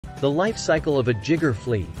The life cycle of a jigger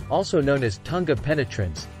flea, also known as Tunga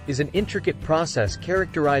penetrans, is an intricate process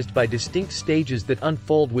characterized by distinct stages that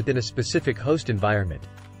unfold within a specific host environment.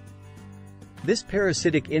 This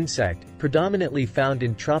parasitic insect, predominantly found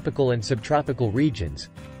in tropical and subtropical regions,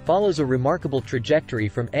 follows a remarkable trajectory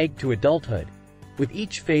from egg to adulthood, with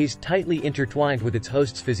each phase tightly intertwined with its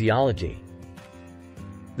host's physiology.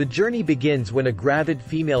 The journey begins when a gravid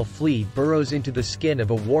female flea burrows into the skin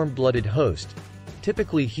of a warm-blooded host,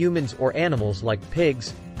 typically humans or animals like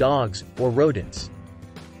pigs, dogs, or rodents.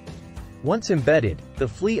 Once embedded, the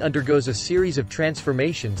flea undergoes a series of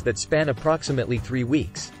transformations that span approximately 3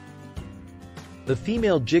 weeks. The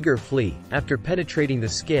female jigger flea, after penetrating the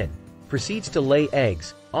skin, proceeds to lay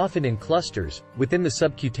eggs, often in clusters, within the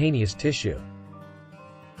subcutaneous tissue.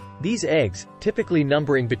 These eggs, typically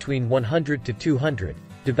numbering between 100 to 200,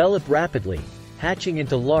 develop rapidly, hatching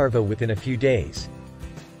into larvae within a few days.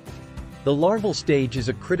 The larval stage is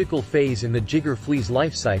a critical phase in the jigger flea's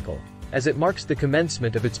life cycle, as it marks the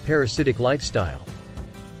commencement of its parasitic lifestyle.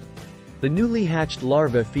 The newly hatched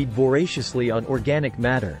larvae feed voraciously on organic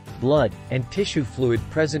matter, blood, and tissue fluid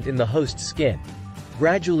present in the host's skin,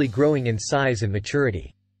 gradually growing in size and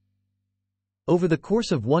maturity. Over the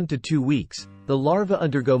course of 1 to 2 weeks, the larvae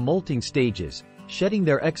undergo molting stages, shedding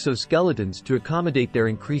their exoskeletons to accommodate their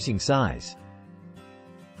increasing size.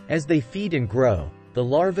 As they feed and grow, the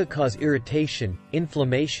larvae cause irritation,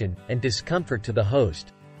 inflammation, and discomfort to the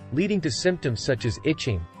host, leading to symptoms such as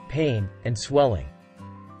itching, pain, and swelling.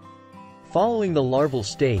 Following the larval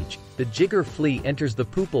stage, the jigger flea enters the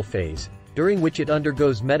pupal phase, during which it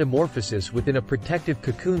undergoes metamorphosis within a protective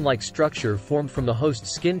cocoon-like structure formed from the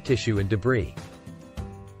host's skin tissue and debris.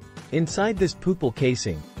 Inside this pupal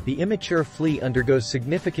casing, the immature flea undergoes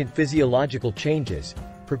significant physiological changes,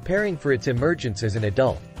 preparing for its emergence as an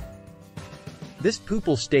adult. This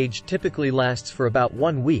pupal stage typically lasts for about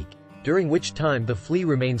 1 week, during which time the flea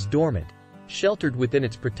remains dormant, sheltered within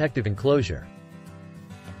its protective enclosure.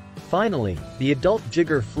 Finally, the adult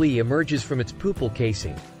jigger flea emerges from its pupal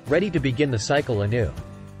casing, ready to begin the cycle anew.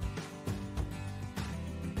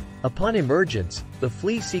 Upon emergence, the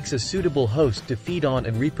flea seeks a suitable host to feed on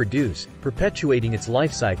and reproduce, perpetuating its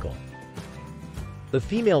life cycle. The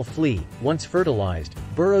female flea, once fertilized,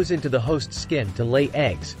 burrows into the host's skin to lay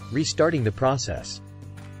eggs, restarting the process.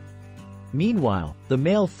 Meanwhile, the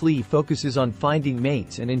male flea focuses on finding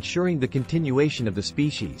mates and ensuring the continuation of the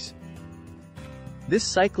species. This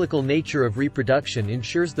cyclical nature of reproduction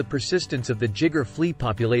ensures the persistence of the jigger flea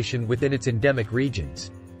population within its endemic regions.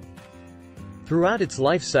 Throughout its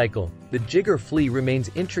life cycle, the jigger flea remains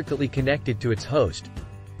intricately connected to its host,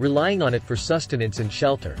 relying on it for sustenance and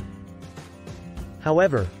shelter.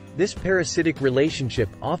 However, this parasitic relationship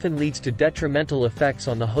often leads to detrimental effects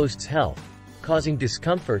on the host's health, causing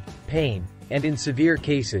discomfort, pain, and in severe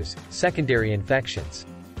cases, secondary infections.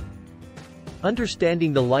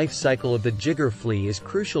 Understanding the life cycle of the jigger flea is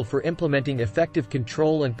crucial for implementing effective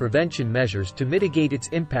control and prevention measures to mitigate its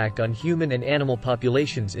impact on human and animal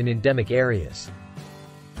populations in endemic areas.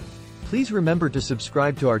 Please remember to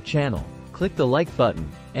subscribe to our channel, click the like button,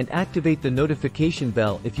 and activate the notification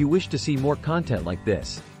bell if you wish to see more content like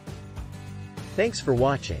this. Thanks for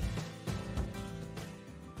watching.